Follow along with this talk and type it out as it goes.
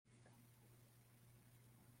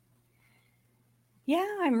Yeah,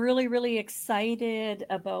 I'm really, really excited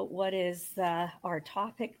about what is our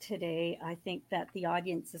topic today. I think that the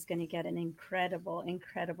audience is going to get an incredible,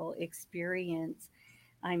 incredible experience.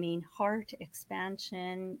 I mean, heart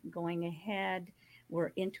expansion going ahead.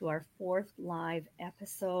 We're into our fourth live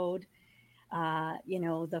episode.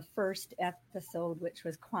 The first episode, which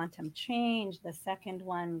was quantum change, the second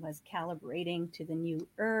one was calibrating to the new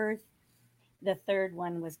earth. The third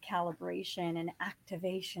one was calibration and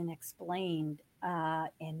activation explained.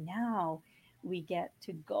 And now we get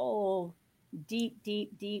to go deep,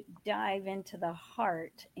 deep, deep dive into the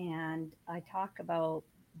heart. And I talk about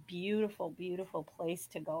beautiful, beautiful place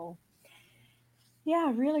to go.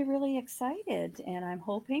 Yeah, really, really excited. And I'm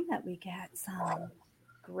hoping that we get some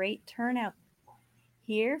great turnout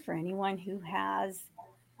here for anyone who has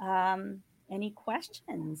any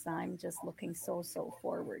questions. I'm just looking so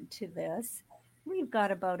forward to this. We've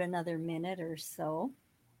got about another minute or so,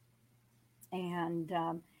 and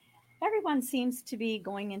everyone seems to be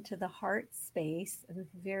going into the heart space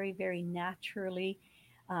very, very naturally.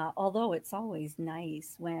 Although it's always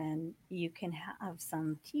nice when you can have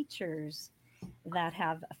some teachers that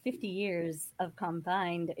have 50 years of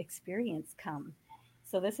combined experience come.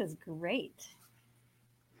 So this is great.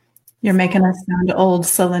 You're making us sound old,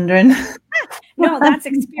 Cylindrin. No, that's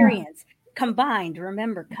experience combined.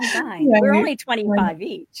 Remember, combined. Right. We're only 25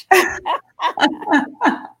 each.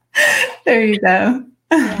 There you go.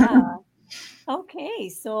 Yeah. Okay,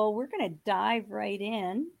 so we're going to dive right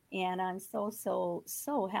in, and I'm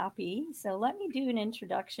so happy. So let me do an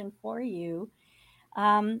introduction for you.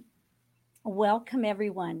 Welcome,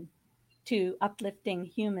 everyone, to Uplifting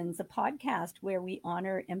Humans, a podcast where we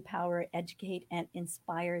honor, empower, educate, and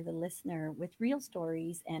inspire the listener with real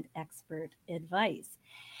stories and expert advice.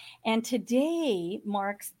 And today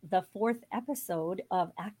marks the fourth episode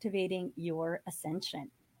of Activating Your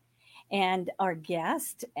Ascension. And our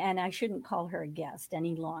guest, and I shouldn't call her a guest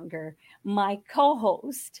any longer, my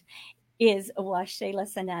co-host is Washela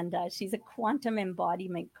Sananda. She's a quantum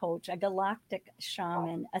embodiment coach, a galactic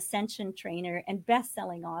shaman, ascension trainer, and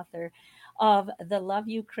best-selling author of The Love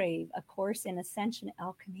You Crave, a course in ascension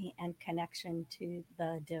alchemy and connection to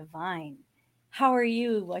the divine. How are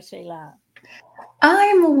you, Washela?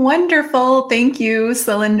 I'm wonderful. Thank you,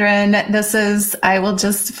 Cylindrin. I will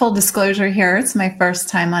just full disclosure here. It's my first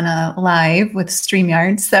time on a live with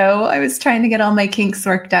StreamYard. So I was trying to get all my kinks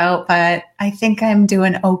worked out, but I think I'm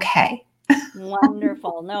doing okay.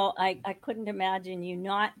 Wonderful. No, I couldn't imagine you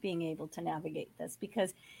not being able to navigate this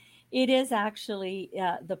because it is actually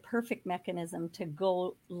the perfect mechanism to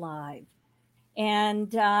go live.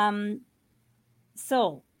 And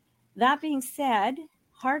so that being said,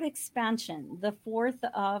 heart expansion, the fourth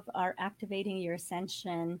of our Activating Your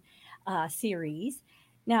Ascension series.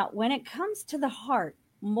 Now, when it comes to the heart,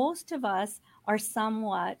 most of us are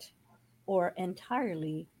somewhat or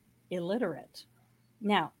entirely illiterate.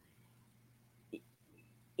 Now,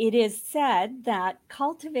 it is said that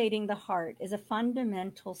cultivating the heart is a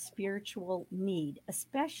fundamental spiritual need,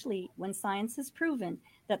 especially when science has proven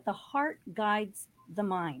that the heart guides the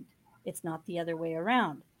mind. It's not the other way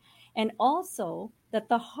around. And also that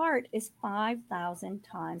the heart is 5,000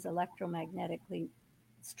 times electromagnetically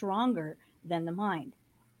stronger than the mind.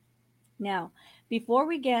 Now, before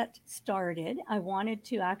we get started, I wanted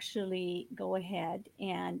to actually go ahead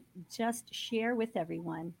and just share with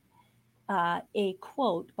everyone a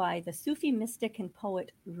quote by the Sufi mystic and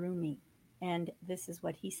poet Rumi. And this is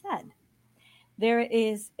what he said. There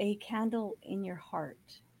is a candle in your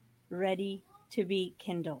heart, ready to be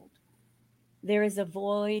kindled. There is a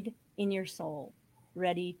void in your soul,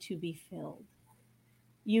 ready to be filled.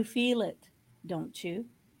 You feel it, don't you?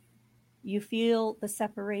 You feel the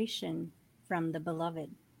separation from the beloved.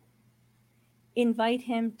 Invite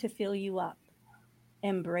him to fill you up.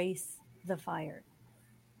 Embrace the fire.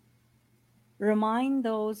 Remind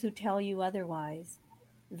those who tell you otherwise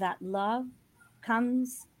that love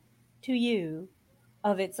comes to you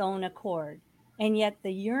of its own accord, and yet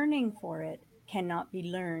the yearning for it cannot be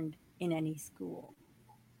learned in any school.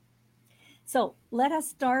 So let us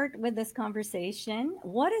start with this conversation.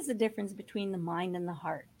 What is the difference between the mind and the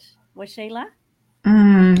heart? Washela?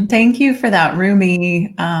 Thank you for that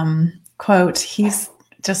Rumi quote. He's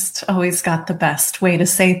just always got the best way to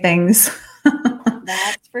say things.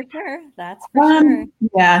 That's for sure. That's for sure.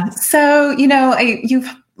 Yeah. So,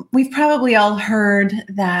 we've probably all heard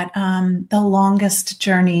that the longest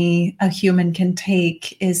journey a human can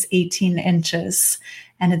take is 18 inches,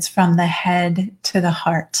 and it's from the head to the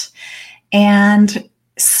heart. And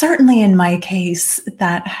certainly in my case,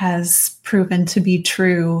 that has proven to be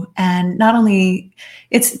true. And not only,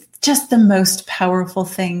 it's just the most powerful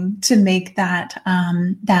thing to make that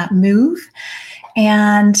move.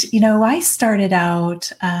 And, I started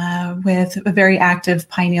out with a very active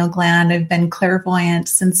pineal gland. I've been clairvoyant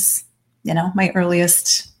since, my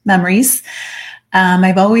earliest memories.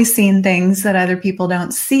 I've always seen things that other people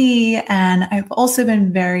don't see. And I've also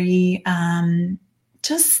been very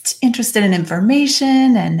just interested in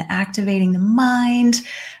information and activating the mind.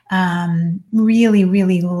 Really,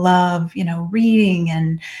 really love, reading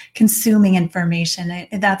and consuming information.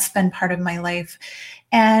 That's been part of my life.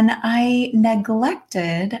 And I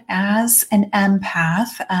neglected as an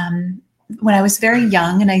empath when I was very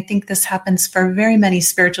young, and I think this happens for very many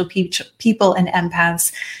spiritual people and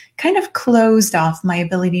empaths, kind of closed off my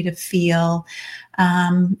ability to feel.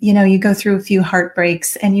 You go through a few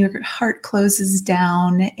heartbreaks and your heart closes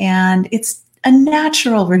down, and it's a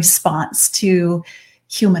natural response to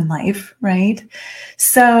human life, right?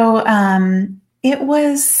 So it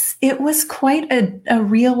was quite a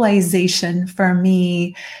realization for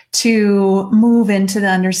me to move into the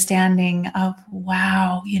understanding of,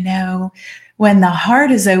 wow, when the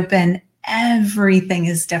heart is open, everything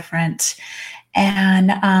is different.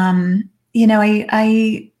 And I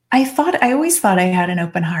always thought I had an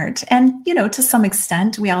open heart, and to some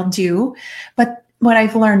extent we all do, but what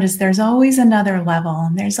I've learned is there's always another level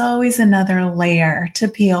and there's always another layer to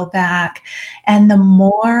peel back. And the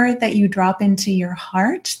more that you drop into your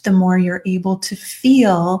heart, the more you're able to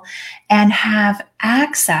feel and have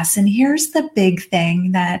access. And here's the big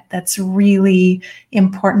thing that's really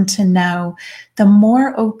important to know. The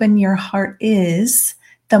more open your heart is,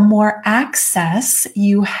 the more access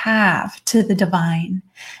you have to the divine.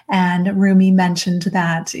 And Rumi mentioned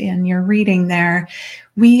that in your reading there.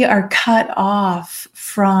 We are cut off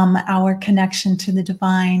from our connection to the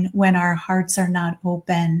divine when our hearts are not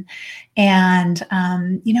open. And,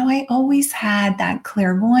 I always had that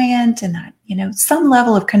clairvoyant and that, some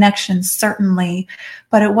level of connection, certainly,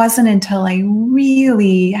 but it wasn't until I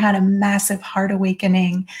really had a massive heart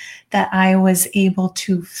awakening that I was able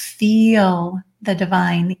to feel the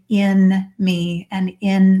divine in me and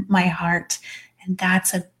in my heart. And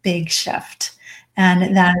that's a big shift.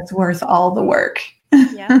 And that is worth all the work.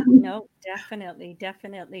 Yeah, no, definitely,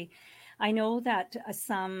 definitely. I know that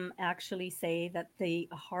some actually say that the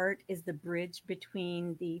heart is the bridge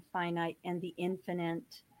between the finite and the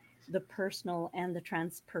infinite, the personal and the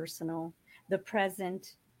transpersonal, the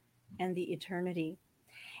present and the eternity.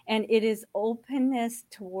 And it is openness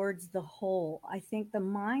towards the whole. I think the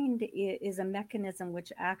mind is a mechanism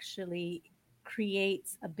which actually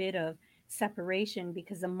creates a bit of separation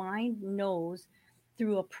because the mind knows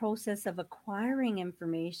through a process of acquiring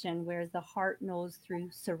information, whereas the heart knows through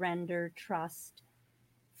surrender, trust,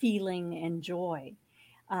 feeling, and joy.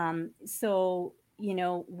 So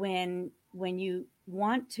when you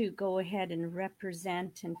want to go ahead and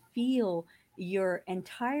represent and feel your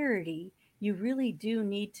entirety, you really do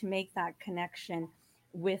need to make that connection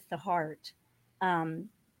with the heart. Um,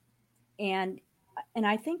 and and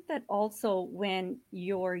I think that also when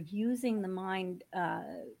you're using the mind,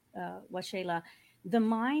 Washela, the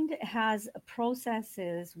mind has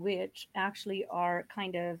processes which actually are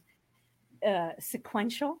kind of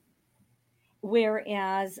sequential,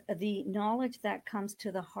 whereas the knowledge that comes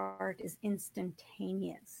to the heart is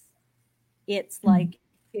instantaneous. It's Mhm. like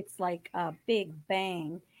it's like a big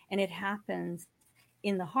bang, and it happens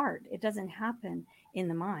in the heart. It doesn't happen in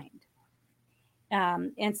the mind.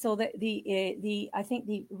 And so the I think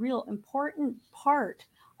the real important part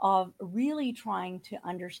of really trying to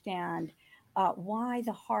understand why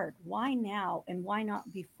the heart, why now, and why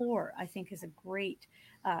not before, I think is a great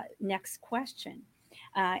next question.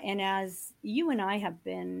 And as you and I have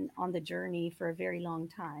been on the journey for a very long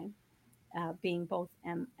time, being both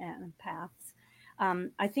empaths,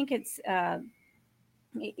 I think it's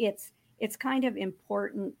it's kind of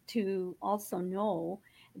important to also know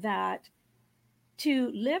that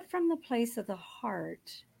to live from the place of the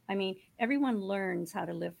heart. I mean, everyone learns how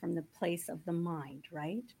to live from the place of the mind,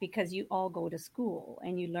 right? Because you all go to school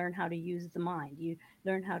and you learn how to use the mind. You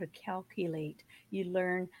learn how to calculate. You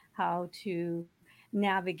learn how to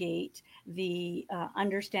navigate the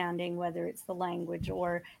understanding, whether it's the language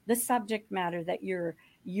or the subject matter that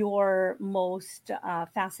you're most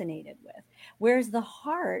fascinated with. Whereas the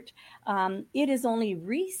heart, it is only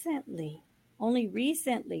recently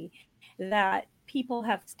that people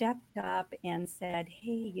have stepped up and said,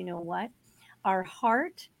 hey, you know what? Our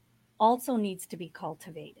heart also needs to be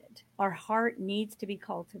cultivated. Our heart needs to be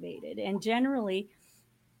cultivated. And generally,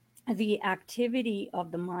 the activity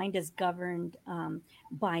of the mind is governed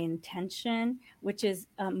by intention, which is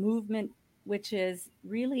a movement, which is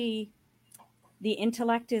really the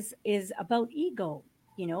intellect is about ego,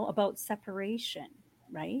 about separation,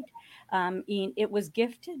 right? It was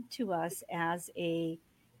gifted to us as a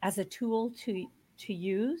tool to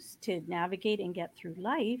use to navigate and get through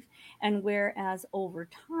life, and whereas over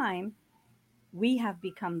time we have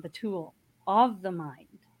become the tool of the mind,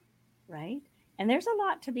 right? And there's a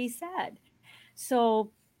lot to be said. So,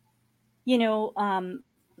 you know,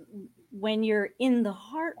 when you're in the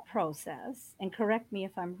heart process, and correct me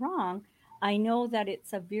if I'm wrong, I know that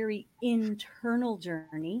it's a very internal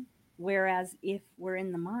journey, whereas if we're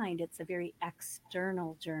in the mind, it's a very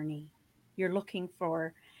external journey. You're looking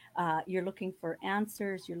for you're looking for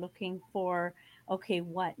answers. You're looking for, okay,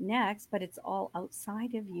 what next? But it's all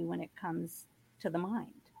outside of you when it comes to the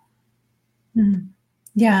mind. Mm.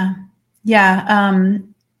 Yeah. Yeah.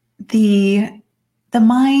 The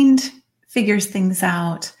mind figures things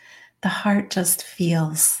out. The heart just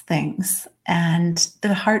feels things, and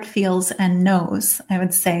the heart feels and knows, I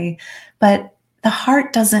would say, but the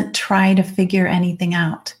heart doesn't try to figure anything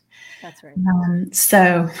out. That's right.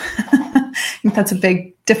 So I think that's a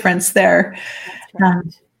big difference there. That's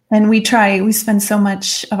right. And we spend so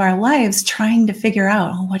much of our lives trying to figure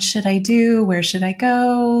out, oh, what should I do? Where should I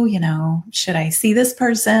go? Should I see this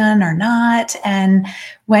person or not? And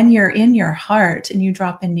when you're in your heart and you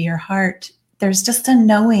drop into your heart, there's just a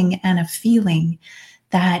knowing and a feeling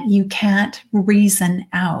that you can't reason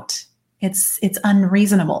out. It's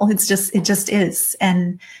unreasonable. It just is.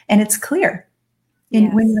 And it's clear.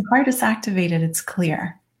 Yes. When the heart is activated, it's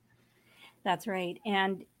clear. That's right.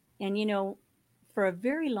 And for a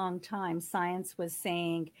very long time, science was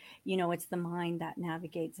saying, it's the mind that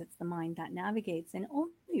navigates. It's the mind that navigates. And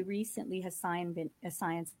only recently has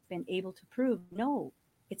science been able to prove, no,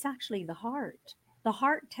 it's actually the heart. The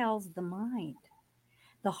heart tells the mind.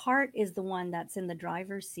 The heart is the one that's in the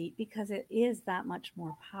driver's seat because it is that much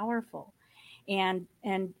more powerful. And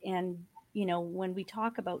when we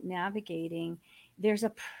talk about navigating, there's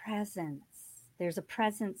a presence. There's a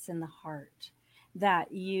presence in the heart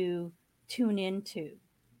that you tune into,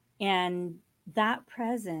 and that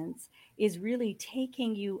presence is really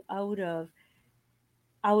taking you out of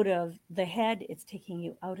the head. It's taking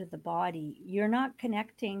you out of the body. You're not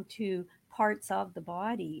connecting to parts of the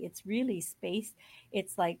body. It's really space.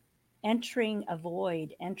 It's like entering a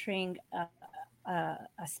void, entering a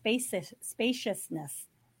spaciousness,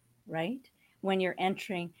 right? When you're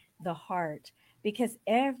entering the heart, because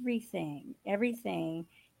everything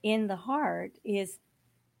in the heart is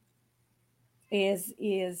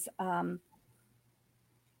the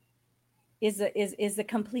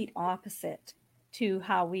complete opposite to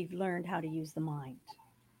how we've learned how to use the mind.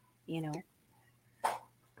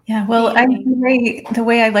 Yeah, well, the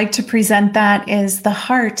way I like to present that is the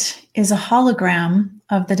heart is a hologram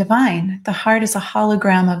of the divine. The heart is a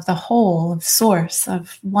hologram of the whole, of source,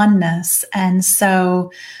 of oneness. And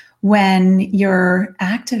so when you're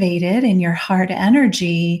activated in your heart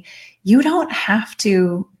energy, you don't have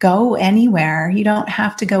to go anywhere. You don't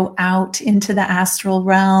have to go out into the astral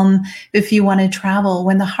realm if you want to travel.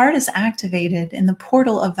 When the heart is activated and the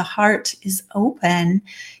portal of the heart is open,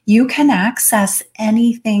 you can access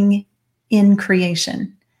anything in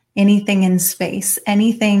creation, anything in space,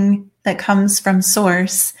 anything that comes from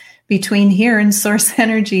source. Between here and source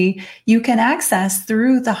energy, you can access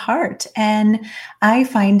through the heart. And I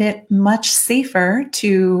find it much safer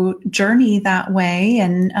to journey that way.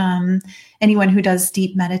 And anyone who does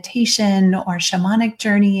deep meditation or shamanic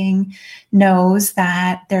journeying knows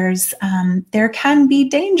that there can be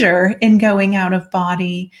danger in going out of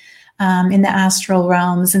body in the astral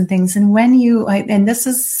realms and things. And and this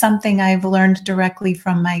is something I've learned directly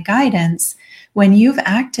from my guidance, when you've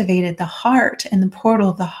activated the heart and the portal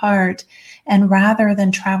of the heart, and rather than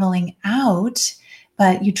traveling out,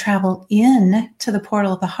 but you travel in to the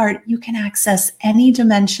portal of the heart, you can access any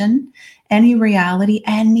dimension, any reality,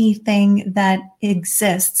 anything that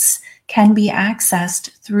exists can be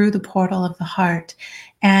accessed through the portal of the heart.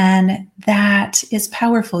 And that is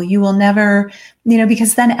powerful. You will never,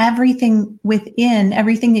 because then everything within,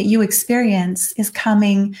 everything that you experience is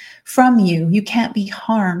coming from you. You can't be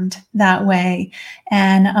harmed that way.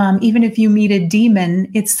 And even if you meet a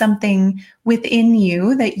demon, it's something within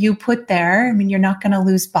you that you put there. I mean, you're not going to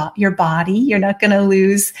lose your body. You're not going to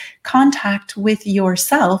lose contact with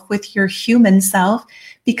yourself, with your human self,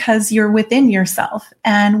 because you're within yourself.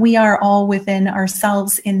 And we are all within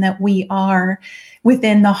ourselves in that we are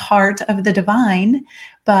within the heart of the divine.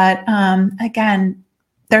 But again,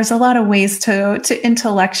 there's a lot of ways to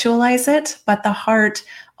intellectualize it, but the heart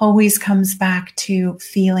always comes back to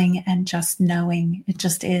feeling and just knowing. It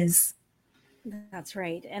just is. That's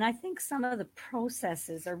right. And I think some of the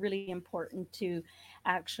processes are really important to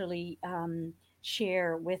actually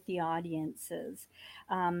share with the audiences.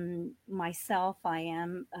 Myself, I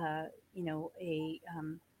am,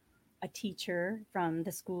 a teacher from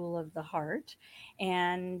the School of the Heart,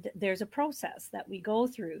 and there's a process that we go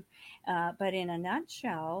through. But in a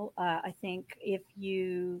nutshell, I think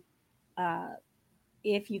uh,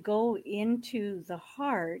 if you go into the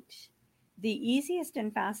heart, the easiest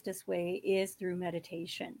and fastest way is through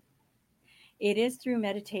meditation. It is through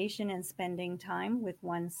meditation and spending time with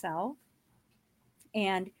oneself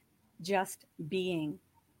and just being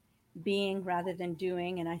rather than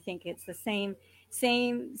doing. And I think it's the same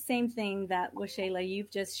thing that Washayla you've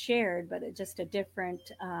just shared, but just a different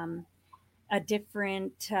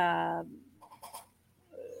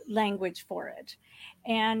language for it.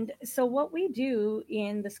 And so, what we do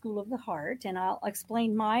in the School of the Heart, and I'll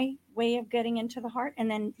explain my way of getting into the heart, and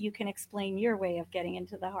then you can explain your way of getting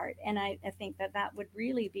into the heart. And I think that that would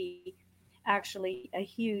really be actually a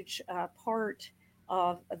huge part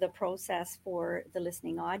of the process for the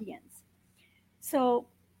listening audience. So,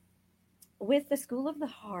 with the School of the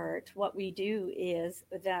Heart, what we do is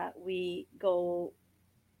that we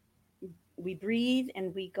breathe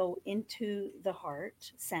and we go into the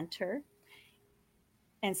heart center.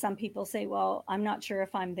 And some people say, well, I'm not sure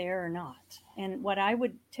if I'm there or not. And what I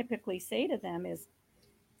would typically say to them is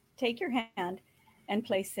take your hand and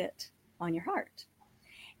place it on your heart.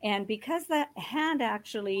 And because that hand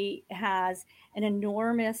actually has an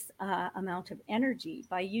enormous amount of energy,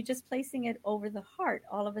 by you just placing it over the heart,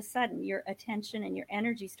 all of a sudden your attention and your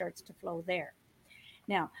energy starts to flow there.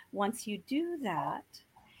 Now, once you do that,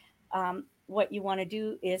 what you want to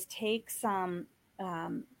do is take some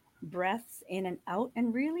breaths in and out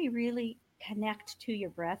and really, really connect to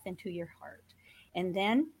your breath and to your heart. And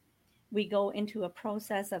then we go into a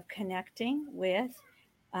process of connecting with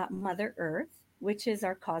Mother Earth, which is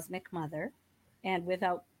our cosmic mother. And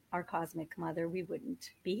without our cosmic mother, we wouldn't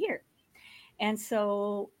be here. And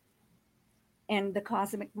so, and the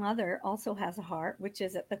cosmic mother also has a heart, which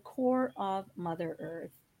is at the core of Mother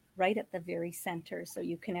Earth, right at the very center. So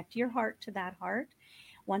you connect your heart to that heart.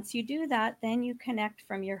 Once you do that, then you connect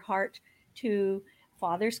from your heart to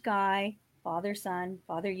Father Sky, Father Sun,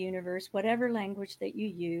 Father Universe, whatever language that you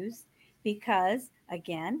use, because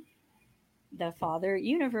again, the Father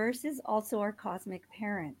Universe is also our cosmic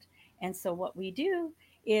parent. And so what we do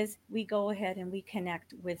is we go ahead and we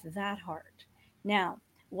connect with that heart. Now,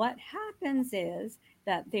 what happens is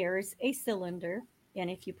that there's a cylinder, and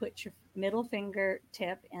if you put your middle finger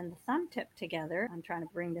tip and the thumb tip together, I'm trying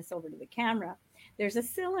to bring this over to the camera, there's a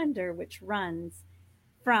cylinder which runs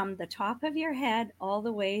from the top of your head all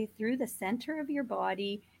the way through the center of your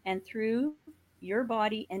body and through your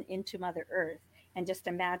body and into Mother Earth. And just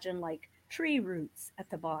imagine like tree roots at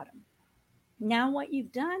the bottom. Now, what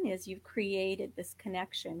you've done is you've created this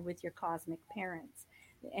connection with your cosmic parents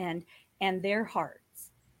and their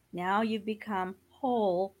hearts. Now you've become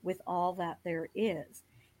whole with all that there is.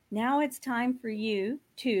 Now it's time for you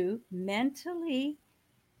to mentally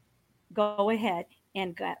go ahead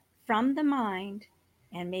and get from the mind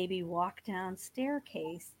and maybe walk down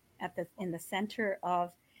staircase in the center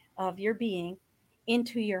of your being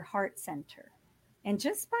into your heart center. And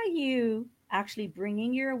just by you actually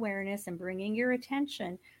bringing your awareness and bringing your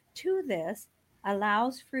attention to this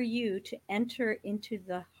allows for you to enter into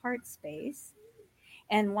the heart space.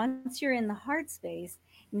 And once you're in the heart space,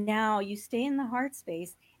 now you stay in the heart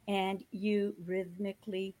space and you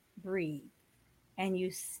rhythmically breathe and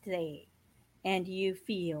you stay and you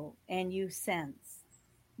feel and you sense.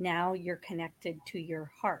 Now you're connected to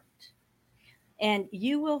your heart. And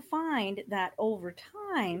you will find that over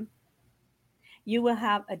time, you will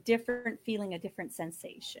have a different feeling, a different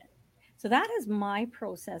sensation. So that is my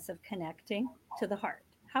process of connecting to the heart.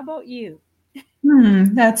 How about you?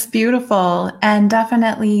 That's beautiful. And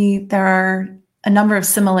definitely there are a number of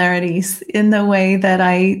similarities in the way that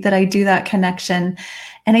I do that connection.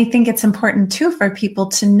 And I think it's important too for people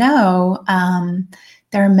to know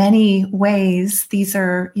there are many ways. These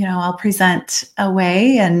are, I'll present a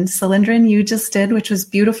way, and Cylindrin, you just did, which was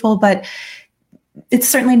beautiful, but it's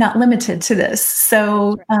certainly not limited to this.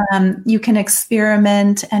 So you can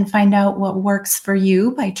experiment and find out what works for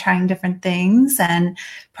you by trying different things and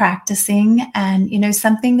practicing. And,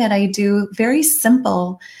 something that I do very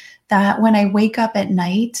simple, that when I wake up at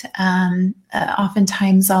night,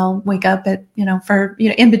 oftentimes I'll wake up at, for,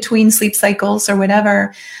 in between sleep cycles or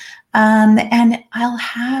whatever. And I'll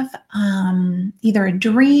have either a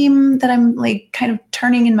dream that I'm like kind of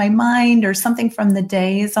turning in my mind, or something from the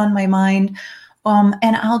day is on my mind.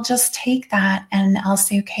 And I'll just take that and I'll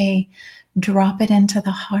say, okay, drop it into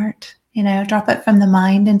the heart, drop it from the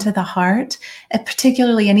mind into the heart,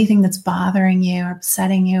 particularly anything that's bothering you or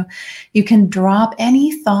upsetting you. You can drop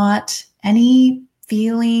any thought, any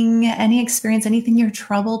feeling, any experience, anything you're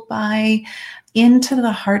troubled by into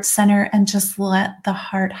the heart center and just let the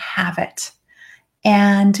heart have it.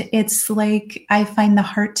 And it's like, I find the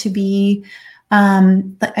heart to be,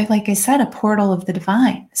 like I said, a portal of the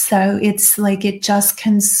divine. So it's like it just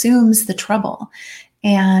consumes the trouble.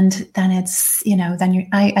 And then it's,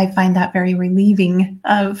 I find that very relieving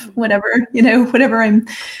of whatever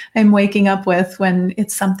I'm waking up with, when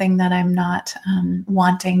it's something that I'm not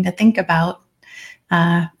wanting to think about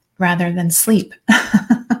rather than sleep.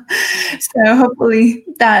 So hopefully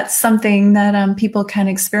that's something that people can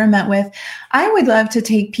experiment with. I would love to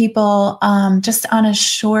take people just on a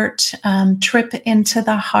short trip into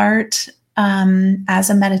the heart as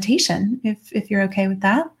a meditation, if you're okay with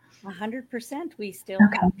that. 100%. We still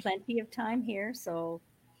have plenty of time here, so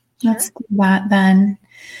sure. Let's do that then.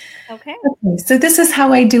 Okay. So this is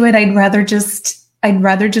how I do it. I'd rather just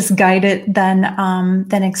guide it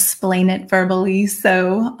than explain it verbally.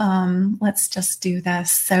 So let's just do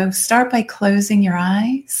this. So start by closing your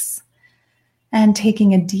eyes and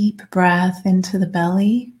taking a deep breath into the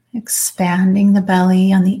belly, expanding the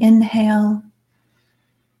belly on the inhale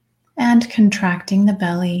and contracting the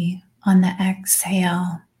belly on the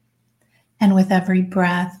exhale. And with every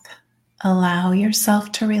breath, allow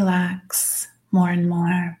yourself to relax more and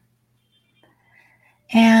more.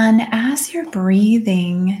 And as you're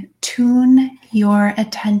breathing, tune your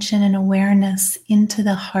attention and awareness into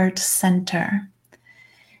the heart center.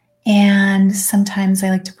 And sometimes I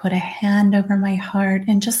like to put a hand over my heart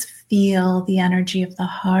and just feel the energy of the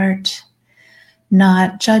heart,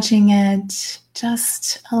 not judging it,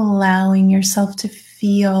 just allowing yourself to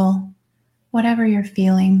feel whatever you're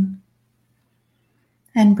feeling.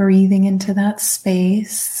 And breathing into that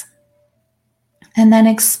space. And then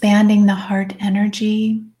expanding the heart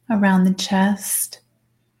energy around the chest.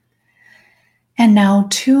 And now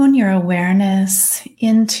tune your awareness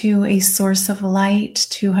into a source of light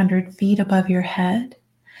 200 feet above your head.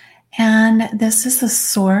 And this is a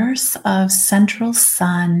source of central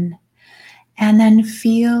sun. And then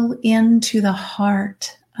feel into the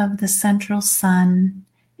heart of the central sun,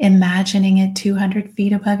 imagining it 200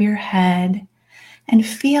 feet above your head. And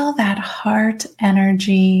feel that heart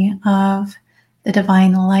energy of the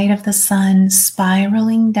divine light of the sun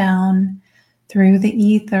spiraling down through the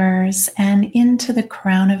ethers and into the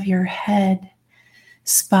crown of your head,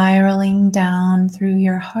 spiraling down through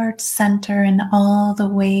your heart center and all the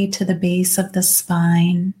way to the base of the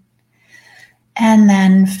spine. And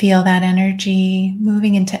then feel that energy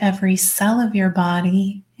moving into every cell of your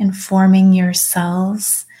body, informing your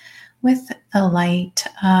cells with the light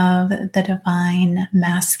of the divine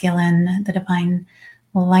masculine, the divine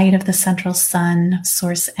light of the central sun,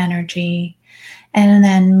 source energy, and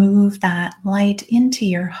then move that light into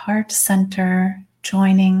your heart center,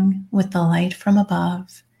 joining with the light from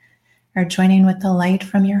above, or joining with the light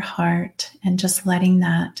from your heart, and just letting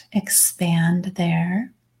that expand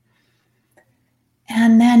there.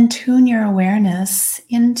 And then tune your awareness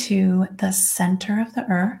into the center of the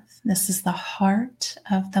earth. This is the heart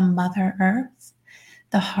of the Mother Earth,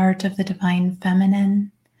 the heart of the divine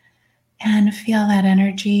feminine. And feel that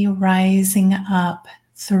energy rising up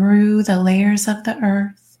through the layers of the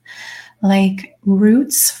earth, like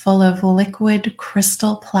roots full of liquid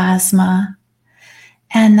crystal plasma.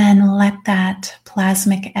 And then let that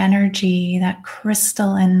plasmic energy, that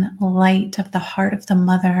crystalline light of the heart of the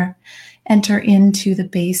mother, enter into the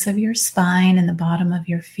base of your spine and the bottom of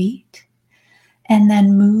your feet. And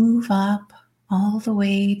then move up all the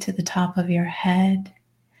way to the top of your head,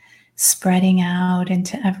 spreading out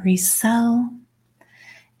into every cell,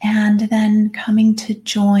 and then coming to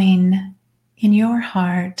join in your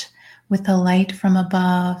heart with the light from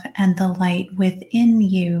above and the light within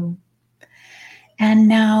you. And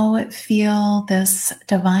now feel this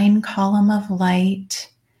divine column of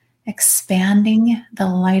light expanding the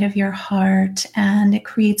light of your heart, and it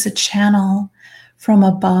creates a channel from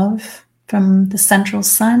above, from the central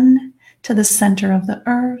sun to the center of the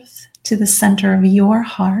earth, to the center of your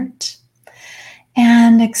heart,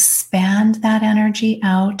 and expand that energy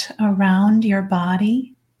out around your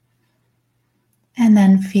body. And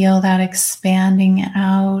then feel that expanding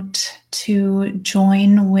out to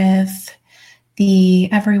join with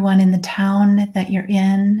everyone in the town that you're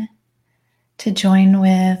in, to join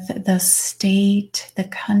with the state, the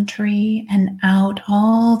country, and out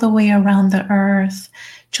all the way around the earth,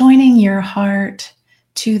 joining your heart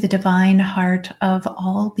to the divine heart of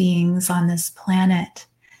all beings on this planet,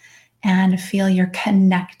 and feel your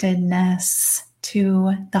connectedness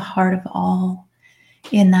to the heart of all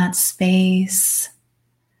in that space.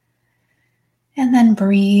 And then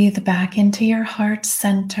breathe back into your heart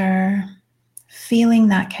center, feeling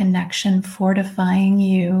that connection fortifying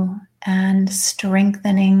you and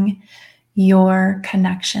strengthening your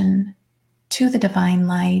connection to the divine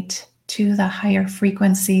light, to the higher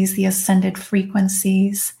frequencies, the ascended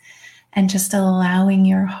frequencies, and just allowing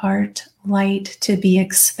your heart light to be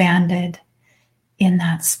expanded in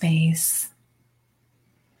that space.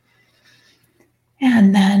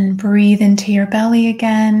 And then breathe into your belly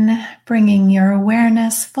again, bringing your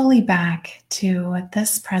awareness fully back to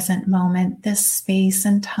this present moment, this space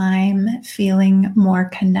and time, feeling more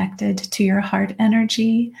connected to your heart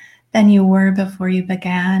energy than you were before you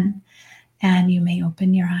began. And you may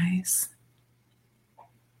open your eyes.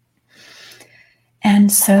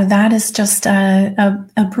 And so that is just a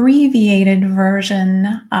abbreviated version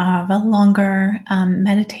of a longer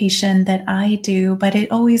meditation that I do, but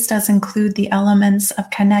it always does include the elements of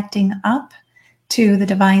connecting up to the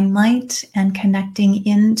divine light and connecting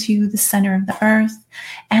into the center of the earth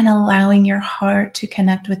and allowing your heart to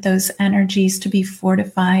connect with those energies to be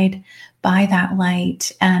fortified by that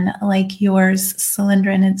light. And like yours,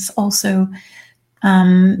 Cylindrin, it's also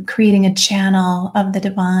creating a channel of the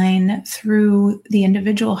divine through the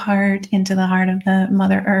individual heart into the heart of the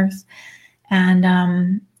Mother Earth,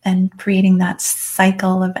 and creating that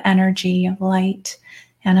cycle of energy, of light,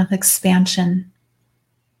 and of expansion.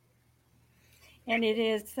 And it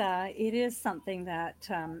is something that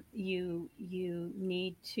you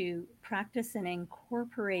need to practice and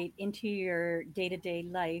incorporate into your day-to-day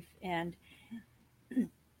life. And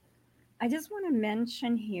I just want to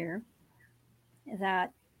mention here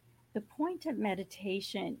that the point of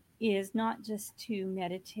meditation is not just to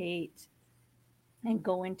meditate and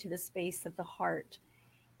go into the space of the heart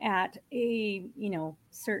at a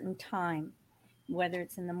certain time, whether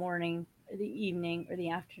it's in the morning or the evening or the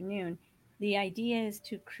afternoon. The idea is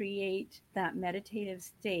to create that meditative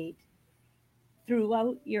state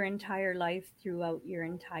throughout your entire life, throughout your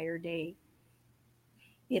entire day.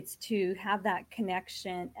 It's to have that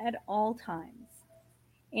connection at all times.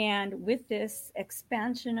 And with this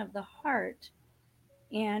expansion of the heart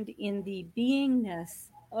and in the beingness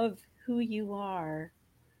of who you are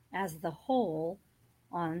as the whole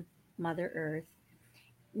on Mother Earth,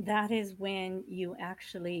 that is when you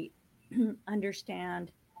actually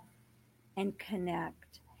understand and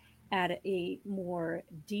connect at a more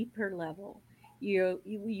deeper level. You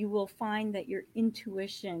will find that your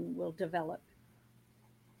intuition will develop.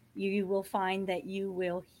 You will find that you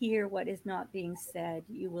will hear what is not being said.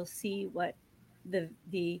 You will see what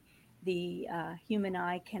the human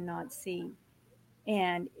eye cannot see,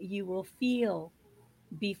 and you will feel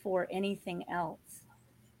before anything else,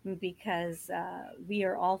 because we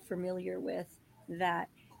are all familiar with that.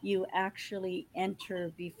 You actually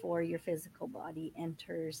enter before your physical body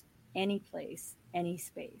enters any place, any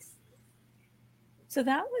space. So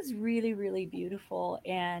that was really, really beautiful.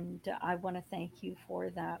 And I want to thank you for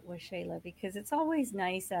that, Washayla, because it's always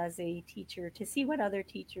nice as a teacher to see what other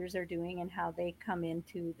teachers are doing and how they come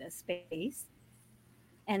into the space.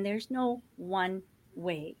 And there's no one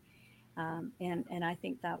way. And I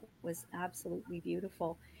think that was absolutely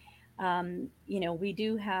beautiful. We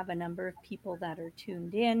do have a number of people that are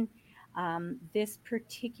tuned in. This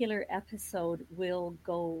particular episode will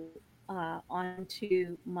go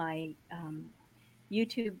onto my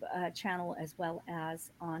YouTube channel as well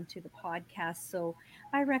as onto the podcast. So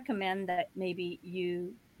I recommend that maybe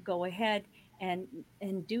you go ahead and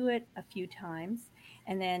do it a few times,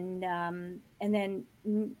 and then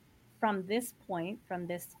from this point, from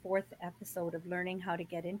this fourth episode of learning how to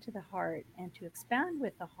get into the heart and to expand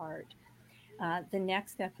with the heart, the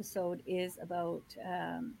next episode is about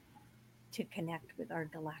to connect with our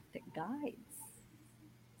galactic guides.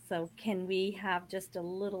 So can we have just a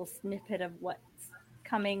little snippet of what's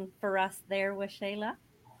coming for us there, Washayla?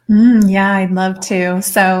 Yeah, I'd love to.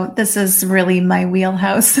 So this is really my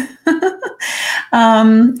wheelhouse.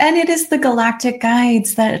 And it is the galactic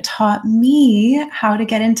guides that taught me how to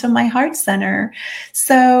get into my heart center.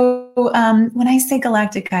 So when I say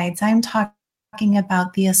galactic guides, I'm talking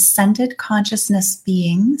about the ascended consciousness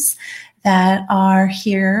beings that are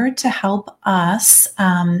here to help us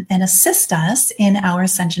and assist us in our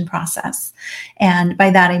ascension process. And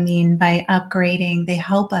by that, I mean by upgrading, they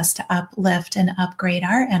help us to uplift and upgrade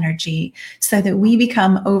our energy so that we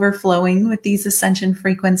become overflowing with these ascension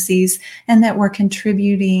frequencies and that we're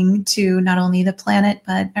contributing to not only the planet,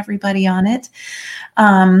 but everybody on it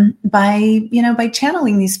by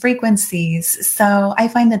channeling these frequencies. So I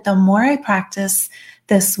find that the more I practice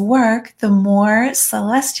this work, the more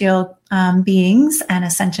celestial beings and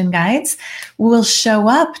ascension guides will show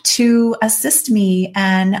up to assist me,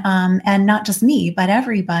 and not just me, but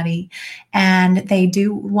everybody. And they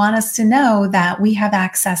do want us to know that we have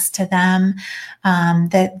access to them,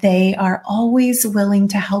 that they are always willing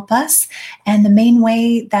to help us. And the main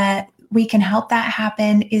way that we can help that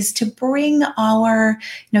happen is to bring our,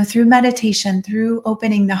 through meditation, through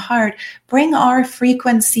opening the heart, bring our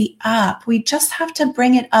frequency up. We just have to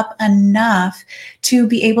bring it up enough to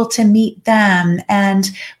be able to meet them.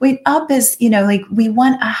 And up is, we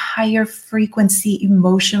want a higher frequency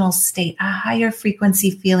emotional state, a higher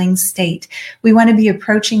frequency feeling state. We want to be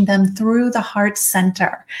approaching them through the heart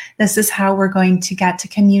center. This is how we're going to get to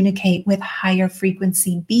communicate with higher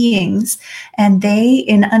frequency beings. And they,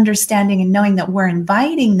 in understanding and knowing that we're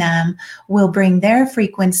inviting them, will bring their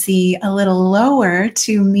frequency a little lower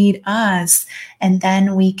to meet us, and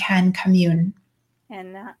then we can commune.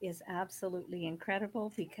 And that is absolutely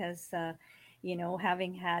incredible because,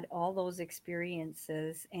 having had all those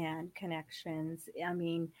experiences and connections, I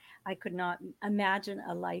mean, I could not imagine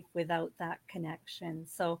a life without that connection.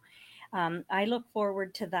 So I look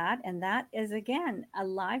forward to that. And that is, again, a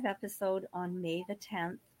live episode on May the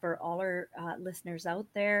 10th for all our listeners out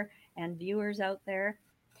there and viewers out there.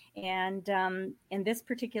 And in this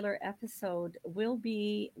particular episode will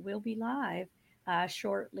be live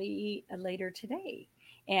shortly later today.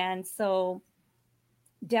 And so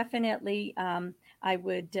definitely I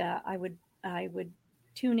would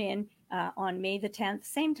tune in on May the 10th,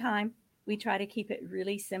 same time. We try to keep it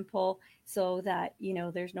really simple so that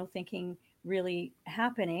there's no thinking really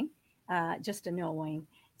happening, just a knowing.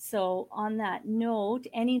 So on that note,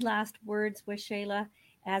 any last words with Shayla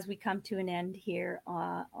as we come to an end here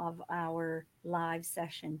of our live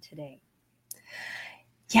session today?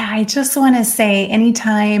 Yeah, I just want to say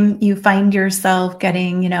anytime you find yourself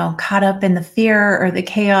getting, caught up in the fear or the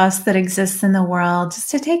chaos that exists in the world, just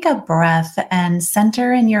to take a breath and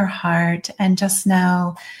center in your heart and just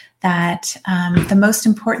know that the most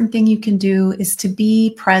important thing you can do is to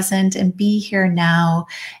be present and be here now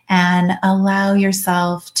and allow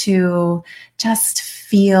yourself to just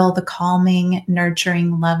feel the calming,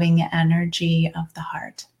 nurturing, loving energy of the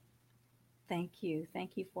heart. Thank you.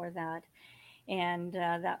 Thank you for that. And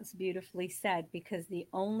that's beautifully said because the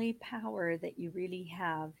only power that you really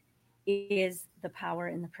have is the power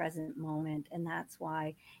in the present moment. And that's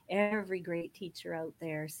why every great teacher out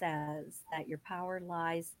there says that your power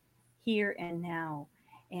lies here and now.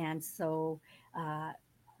 And so uh,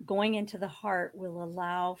 going into the heart will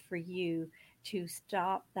allow for you to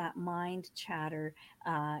stop that mind chatter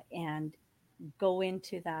and go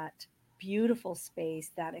into that beautiful space,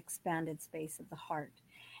 that expanded space of the heart.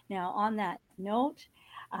 Now, on that note,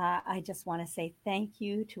 I just want to say thank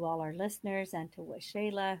you to all our listeners and to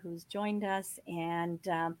Shayla, who's joined us. And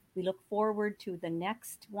we look forward to the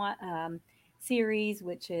next one. Series,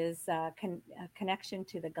 which is a connection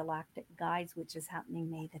to the Galactic Guides, which is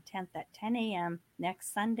happening May the 10th at 10 a.m.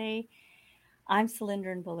 next Sunday. I'm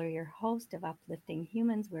Cylindrin Buller, your host of Uplifting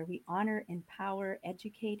Humans, where we honor, empower,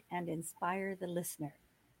 educate, and inspire the listener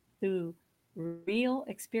through real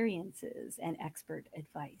experiences and expert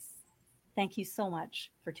advice. Thank you so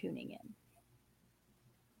much for tuning in.